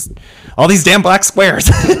because it was all these damn black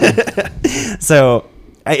squares. So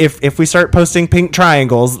if we start posting pink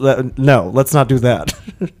triangles, no, let's not do that.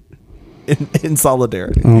 in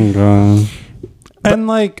solidarity. Oh god. And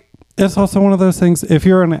like, it's also one of those things, if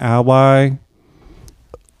you're an ally,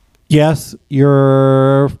 yes,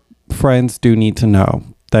 your friends do need to know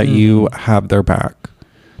that you have their back.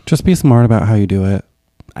 Just be smart about how you do it.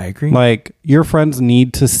 I agree. Like, your friends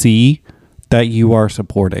need to see that you are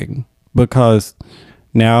supporting, because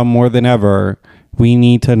now more than ever, we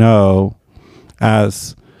need to know,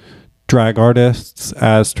 as drag artists,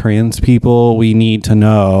 as trans people, we need to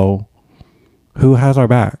know who has our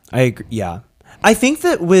back. I agree. Yeah. I think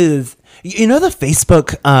that with, the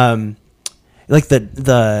Facebook, like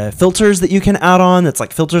the filters that you can add on, that's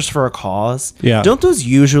like filters for a cause. Yeah. Don't those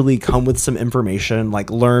usually come with some information, like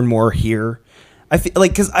learn more here? I feel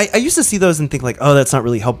like, because I used to see those and think like, oh, that's not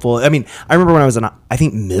really helpful. I mean, I remember when I was in, I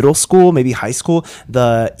think, middle school, maybe high school,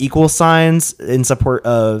 the equal signs in support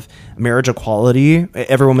of marriage equality,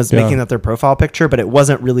 everyone was making that their profile picture, but it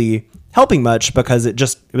wasn't really helping much because it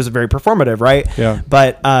was very performative, right? Yeah.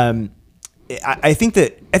 But I think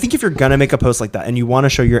if you're gonna make a post like that and you want to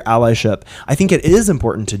show your allyship, I think it is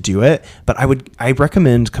important to do it. But I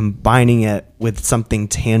recommend combining it with something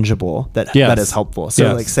tangible that is helpful.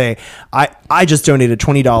 So like, say I just donated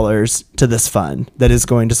 $20 to this fund that is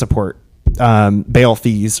going to support bail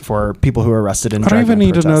fees for people who are arrested in. I don't even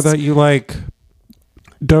need protests. to know that you like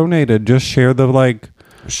donated. Just share the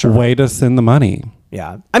way to send the money.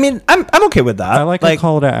 Yeah, I mean, I'm okay with that. I like a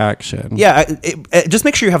call to action. Yeah, just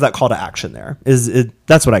make sure you have that call to action there.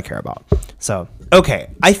 That's what I care about. So, okay.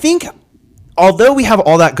 I think, although we have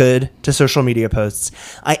all that good to social media posts,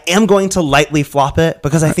 I am going to lightly flop it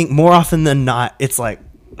because I think more often than not, it's like,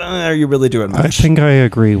 are you really doing much? I think I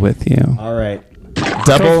agree with you. All right.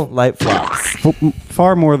 Double light flops.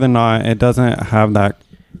 Far more than not, it doesn't have that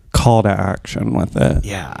call to action with it.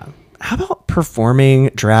 Yeah. How about performing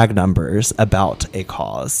drag numbers about a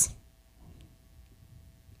cause?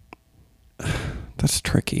 That's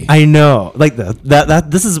tricky. I know, like this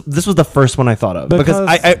was the first one I thought of because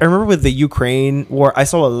I remember with the Ukraine war, I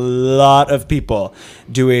saw a lot of people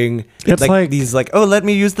doing these oh, let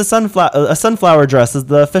me use a sunflower dress as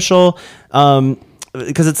the official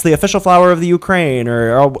because it's the official flower of the Ukraine,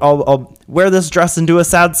 or I'll wear this dress and do a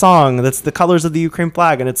sad song that's the colors of the Ukraine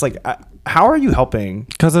flag, and it's like, how are you helping?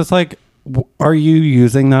 Because it's like, are you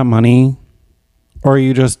using that money, or are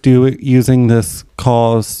you just using this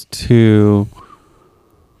cause to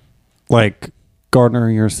like garner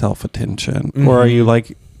yourself attention, or are you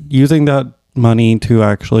like using that money to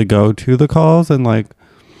actually go to the cause and like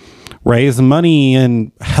raise money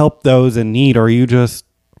and help those in need, or are you just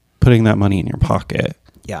putting that money in your pocket?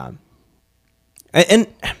 Yeah, and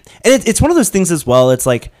it's one of those things as well. It's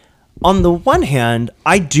like, on the one hand,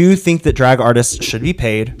 I do think that drag artists should be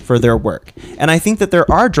paid for their work. And I think that there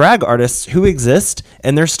are drag artists who exist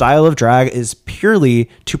and their style of drag is purely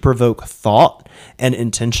to provoke thought and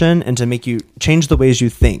intention and to make you change the ways you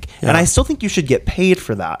think. Yeah. And I still think you should get paid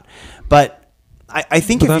for that. But I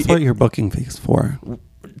think that's what your booking fee's for.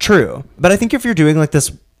 True. But I think if you're doing like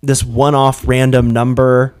this one-off random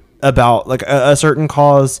number about like a certain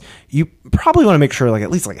cause, you probably want to make sure like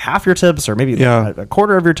at least like half your tips, or maybe like a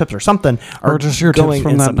quarter of your tips or something, or just your tips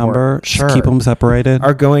from that number. Sure, just keep them separated,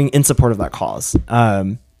 are going in support of that cause.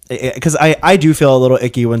 Because I do feel a little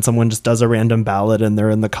icky when someone just does a random ballot and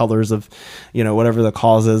they're in the colors of, whatever the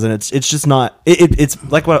cause is, and it's just not. It's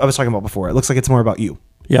like what I was talking about before. It looks like it's more about you.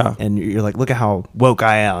 Yeah, and you're like, look at how woke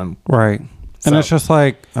I am. Right, and it's just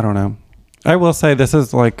like, I don't know. I will say this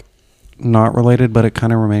is like not related, but it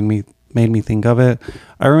kind of made me think of it.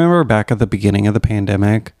 I remember back at the beginning of the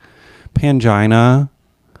pandemic, Pangina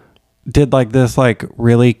did like this like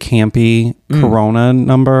really campy Corona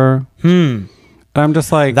number. And I'm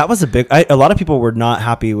just like, that was a lot of people were not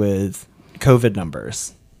happy with COVID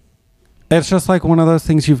numbers. It's just like one of those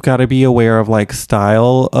things you've got to be aware of, like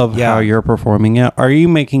style of how you're performing it. Are you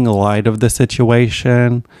making light of the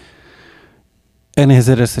situation? And is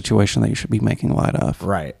it a situation that you should be making light of?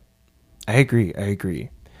 Right. I agree.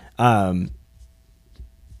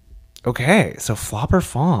 Okay, so flop or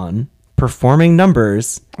fawn, performing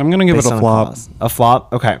numbers. I'm going to give it based a on flop. cause. A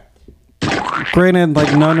flop? Okay. Granted,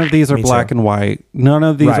 like none of these are Me black too. and white. None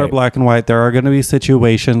of these are Right. black and white. There are going to be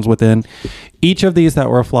situations within each of these that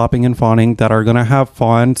we're flopping and fawning that are going to have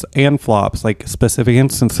fawns and flops, like specific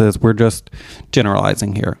instances. We're just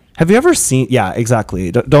generalizing here. Have you ever seen? Yeah,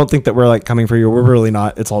 exactly. Don't think that we're like coming for you. We're really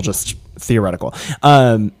not. It's all just theoretical.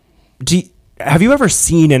 Have you ever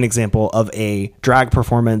seen an example of a drag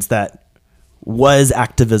performance that was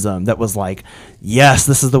activism? That was like, yes,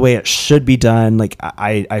 this is the way it should be done. Like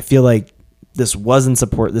I feel like this was in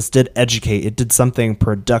support. This did educate. It did something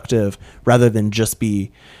productive rather than just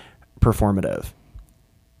be performative.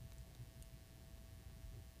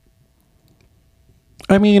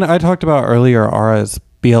 I mean, I talked about earlier Ara's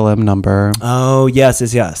BLM number. Oh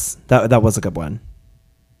yes. That was a good one.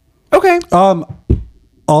 Okay.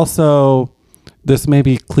 Also, this may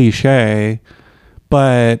be cliche,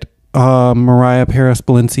 but Mariah Paris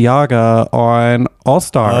Balenciaga on All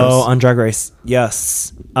Stars. Oh, on Drag Race.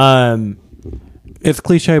 Yes. It's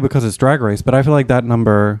cliche because it's Drag Race, but I feel like that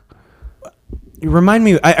number, Remind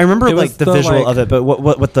me. I remember It was like the the, visual like, of it, but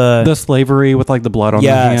what the the slavery with like the blood on the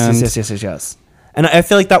hands. yes. And I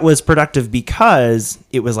feel like that was productive because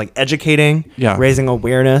it was like educating, Yeah. raising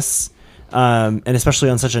awareness, and especially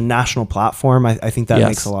on such a national platform. I think that Yes.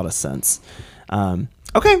 makes a lot of sense.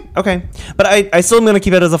 Okay, but I still am going to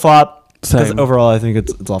keep it as a flop because Same. overall I think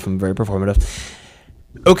it's often very performative.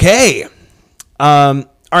 Okay.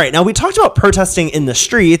 All right, now we talked about protesting in the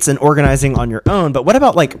streets and organizing on your own, but what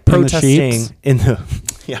about like protesting sheets? in the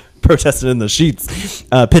protesting in the sheets,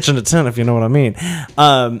 pitching a tent, if you know what I mean.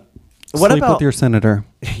 What Sleep about with your senator?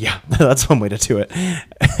 yeah, that's one way to do it.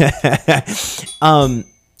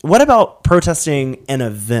 What about protesting an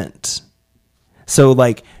event? So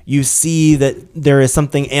like you see that there is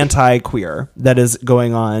something anti-queer that is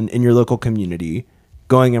going on in your local community,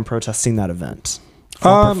 going and protesting that event.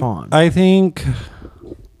 Flop or fawn? I think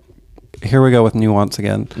here we go with nuance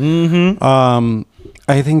again.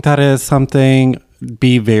 I think that is something.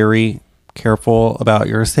 Be very careful about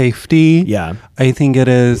your safety. Yeah. I think it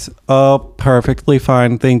is a perfectly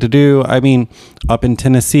fine thing to do. I mean, up in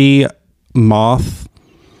Tennessee, Moth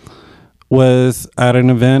was at an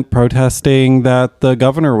event protesting that the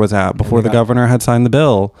governor was at before the governor had signed the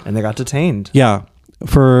bill. And they got detained. Yeah.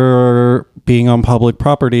 For being on public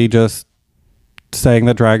property, just saying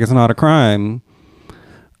that drag is not a crime.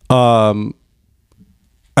 I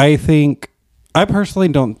think I personally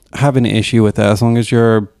don't have an issue with that as long as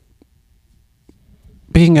you're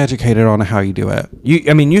being educated on how you do it.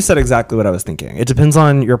 You said exactly what I was thinking. It depends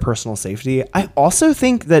on your personal safety. I also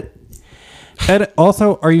think that And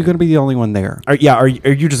also, are you going to be the only one there? are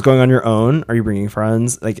you just going on your own? Are you bringing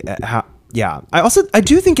friends? Like how? Yeah. I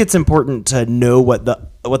do think it's important to know what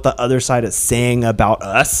the other side is saying about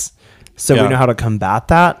us, so we Yeah. know how to combat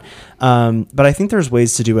that. But I think there's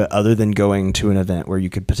ways to do it other than going to an event where you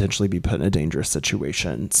could potentially be put in a dangerous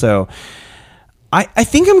situation. So I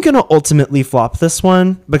think I'm going to ultimately flop this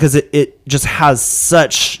one because it just has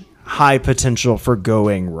such high potential for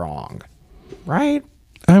going wrong. Right?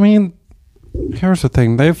 I mean, here's the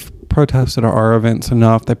thing. They've protested our events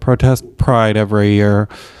enough. They protest Pride every year.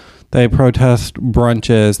 They protest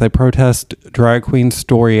brunches. They protest Drag Queen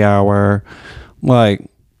Story Hour. Like,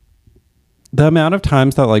 the amount of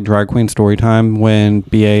times that, like, Drag Queen Story Time, when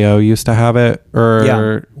BAO used to have it,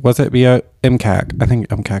 or was it BAO? MCAC. I think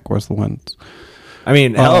MCAC was the ones. I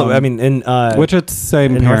mean, in Which it's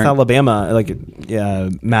same in North parent. Alabama, like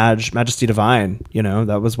Majesty Divine,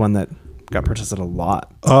 that was one that got protested a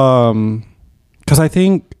lot. Because I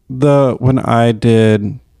think when I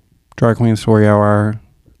did Drag Queen Story Hour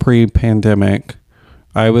pre-pandemic,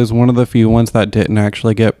 I was one of the few ones that didn't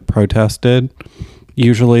actually get protested.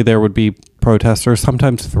 Usually there would be protesters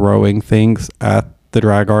sometimes throwing things at the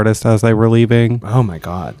drag artist as they were leaving. Oh my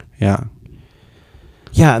God. Yeah.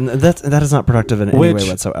 Yeah, and that is not productive in any way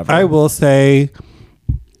whatsoever. I will say,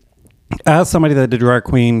 as somebody that did Drag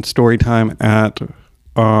Queen Storytime at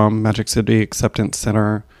Magic City Acceptance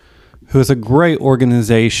Center, who is a great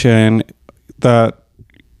organization that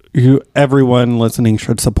everyone listening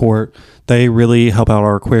should support. They really help out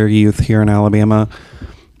our queer youth here in Alabama.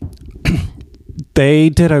 They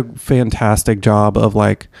did a fantastic job of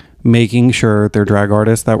like making sure their drag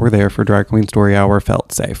artists that were there for Drag Queen Story Hour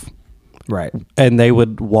felt safe. Right. And they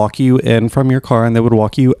would walk you in from your car and they would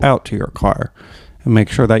walk you out to your car and make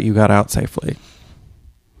sure that you got out safely.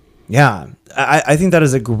 Yeah. I think that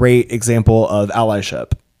is a great example of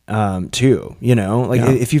allyship, too.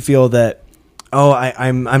 If you feel that,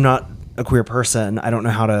 I'm not a queer person, I don't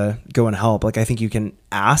know how to go and help. Like, I think you can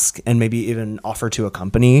ask and maybe even offer to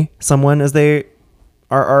accompany someone as they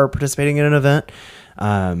are participating in an event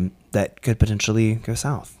that could potentially go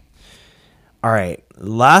south. All right.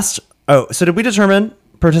 So did we determine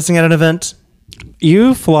participating at an event?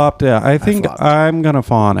 You flopped it. I think I'm going to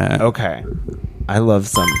fawn it. Okay. I love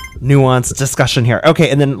some nuanced discussion here. Okay.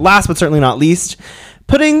 And then last but certainly not least,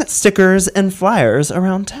 putting stickers and flyers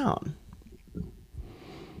around town.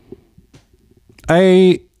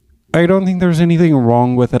 I don't think there's anything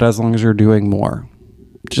wrong with it as long as you're doing more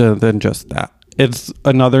than just that. It's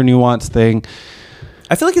another nuanced thing.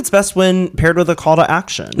 I feel like it's best when paired with a call to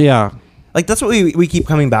action. Yeah. Like, that's what we keep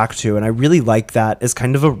coming back to. And I really like that as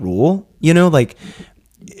kind of a rule, like,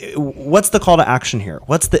 what's the call to action here?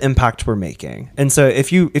 What's the impact we're making? And so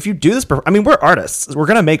if you do this, we're artists, we're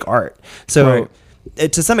going to make art. So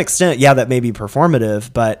to some extent, yeah, that may be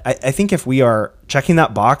performative, but I think if we are checking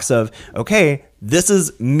that box of, okay, this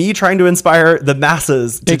is me trying to inspire the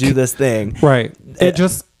masses to do this thing. Right. It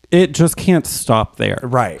just can't stop there.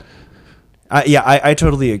 Right. I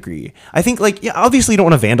totally agree. I think, obviously you don't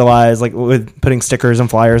want to vandalize, with putting stickers and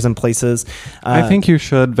flyers in places. I think you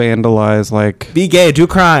should vandalize, be gay, do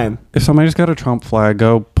crime. If somebody's got a Trump flag,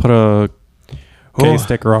 go put a gay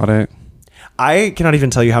sticker on it. I cannot even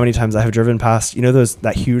tell you how many times I have driven past,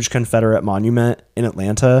 that huge Confederate monument in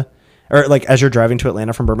Atlanta, or as you're driving to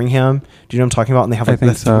Atlanta from Birmingham. Do you know what I'm talking about? And they have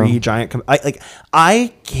the three giant.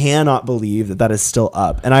 I cannot believe that is still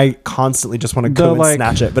up, and I constantly just want to go and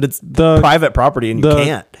snatch it, but it's the private property, and you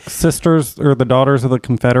can't. Sisters or the Daughters of the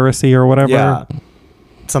Confederacy or whatever. Yeah,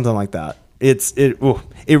 something like that.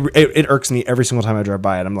 It irks me every single time I drive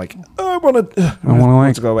by it. I'm like, I want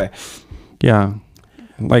to go away. Yeah.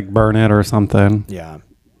 Burn it or something. Yeah.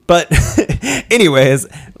 But anyways,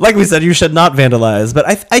 like we said, you should not vandalize.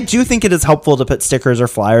 But I do think it is helpful to put stickers or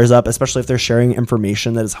flyers up, especially if they're sharing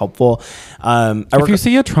information that is helpful. If you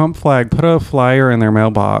see a Trump flag, put a flyer in their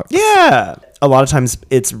mailbox. Yeah. A lot of times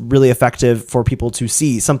it's really effective for people to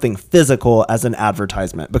see something physical as an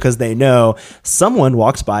advertisement because they know someone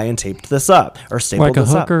walked by and taped this up or stapled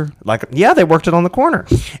this up. Like a hooker. They worked it on the corner.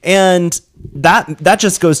 And that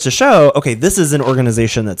just goes to show, okay, this is an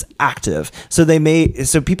organization that's active. So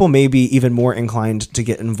people may be even more inclined to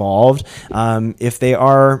get involved if they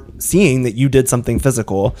are seeing that you did something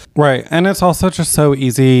physical. Right. And it's also just so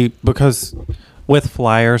easy because with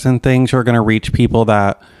flyers and things, you're going to reach people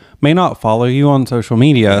that may not follow you on social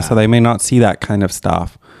media, so they may not see that kind of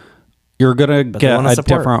stuff. You're going to get a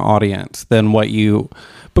different audience than what you...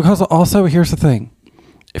 Because also, here's the thing.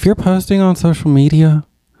 If you're posting on social media,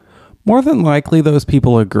 more than likely those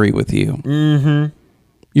people agree with you. Mm-hmm.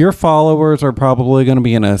 Your followers are probably going to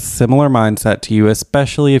be in a similar mindset to you,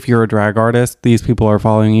 especially if you're a drag artist. These people are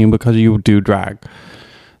following you because you do drag.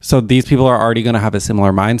 So these people are already going to have a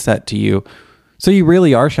similar mindset to you. So you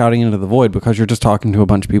really are shouting into the void because you're just talking to a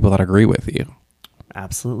bunch of people that agree with you.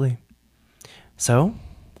 Absolutely. So,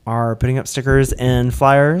 are putting up stickers and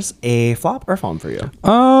flyers a flop or a fawn for you?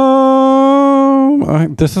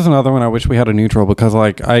 This is another one I wish we had a neutral because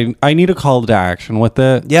I need a call to action with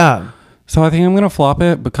it. Yeah. So I think I'm going to flop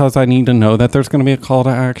it because I need to know that there's going to be a call to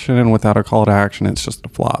action, and without a call to action, it's just a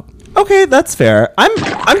flop. Okay, that's fair. I'm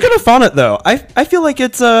going to fawn it though. I feel like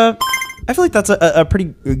it's I feel like that's a pretty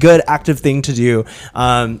good active thing to do.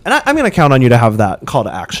 And I'm going to count on you to have that call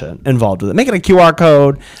to action involved with it. Make it a QR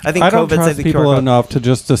code. I think I don't trust people enough to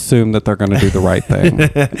just assume that they're going to do the right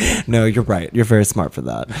thing. No, you're right. You're very smart for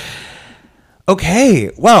that.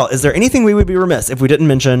 Okay. Well, is there anything we would be remiss if we didn't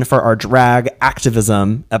mention for our drag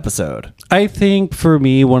activism episode? I think for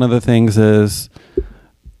me, one of the things is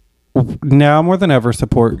now more than ever,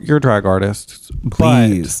 support your drag artists.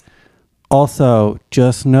 Please. Also,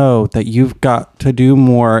 just know that you've got to do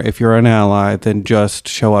more if you're an ally than just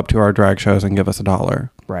show up to our drag shows and give us $1.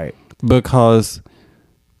 Right. Because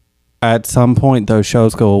at some point those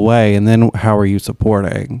shows go away, and then how are you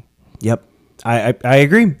supporting? Yep. I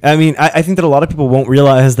agree. I mean, I think that a lot of people won't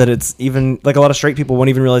realize that it's even, a lot of straight people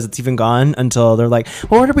won't even realize it's even gone until they're like,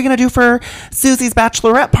 well, what are we going to do for Susie's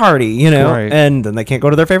bachelorette party, Right. And then they can't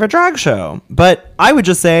go to their favorite drag show. But I would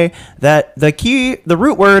just say that the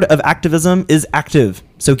root word of activism is active.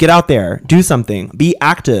 So get out there, do something, be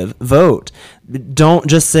active, vote. Don't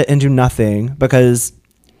just sit and do nothing because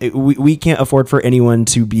we can't afford for anyone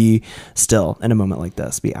to be still in a moment like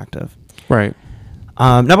this. Be active. Right.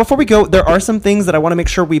 Now, before we go, there are some things that I want to make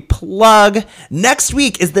sure we plug. Next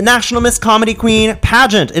week is the National Miss Comedy Queen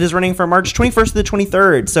pageant. It is running from March 21st to the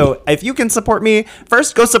 23rd. So if you can support me,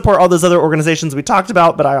 first go support all those other organizations we talked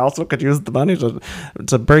about, but I also could use the money to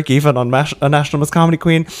break even on a National Miss Comedy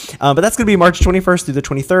Queen. But that's going to be March 21st through the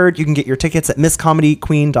 23rd. You can get your tickets at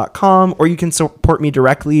misscomedyqueen.com, or you can support me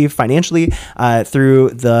directly financially through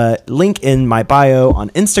the link in my bio on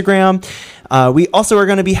Instagram. We also are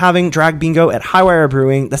going to be having Drag Bingo at Highwire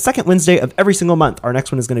Brewing the second Wednesday of every single month. Our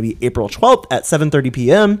next one is going to be April 12th at 7:30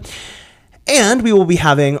 p.m. And we will be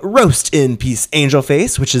having Roast in Peace Angel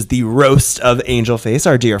Face, which is the roast of Angel Face,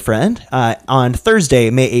 our dear friend, on Thursday,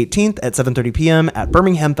 May 18th at 7:30 p.m. at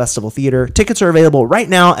Birmingham Festival Theater. Tickets are available right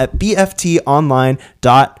now at bftonline.org.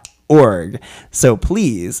 So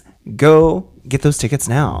please go get those tickets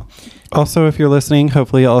now. Also, if you're listening,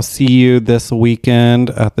 hopefully I'll see you this weekend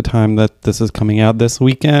at the time that this is coming out this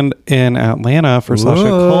weekend in Atlanta for Sasha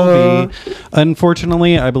Colby.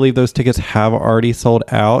 Unfortunately, I believe those tickets have already sold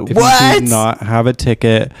out. If you do not have a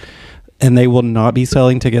ticket, and they will not be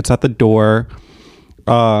selling tickets at the door.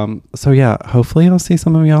 So yeah, hopefully I'll see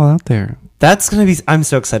some of y'all out there. That's going to be, I'm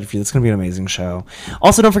so excited for you. It's going to be an amazing show.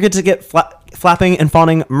 Also, don't forget to get Flapping and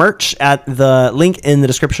Fawning merch at the link in the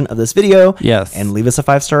description of this video. Yes. And leave us a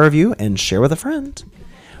 5-star review and share with a friend.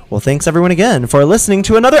 Well, thanks everyone again for listening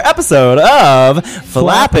to another episode of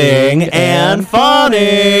Flapping and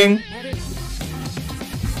Fawning.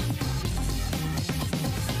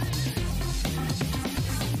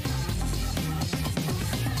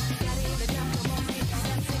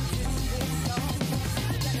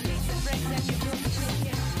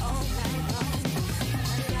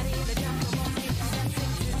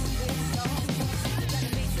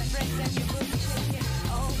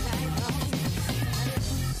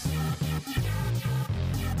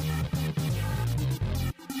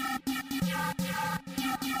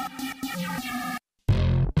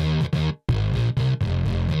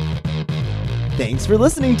 Thanks for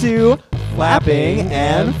listening to Flapping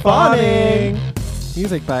and Fawning.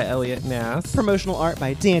 Music by Elliot Nass. Promotional art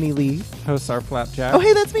by Danny Lee. Hosts are Flapjack. Oh,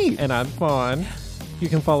 hey, that's me. And I'm Fawn. You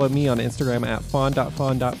can follow me on Instagram at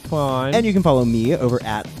fawn.fawn.fawn. And you can follow me over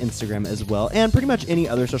at Instagram as well, and pretty much any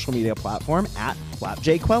other social media platform at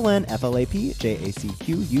FlapJQuellen,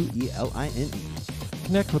 FLAPJACQUELINE.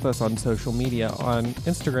 Connect with us on social media on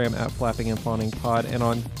Instagram at Flapping and Fawning Pod, and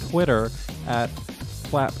on Twitter at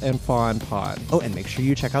Flap and Fawn Pod. Oh, and make sure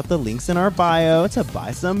you check out the links in our bio to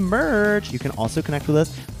buy some merch. You can also connect with us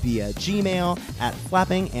via Gmail at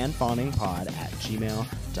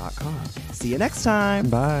flappingandfawningpod@gmail.com. See you next time.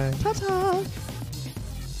 Bye. Ta-ta.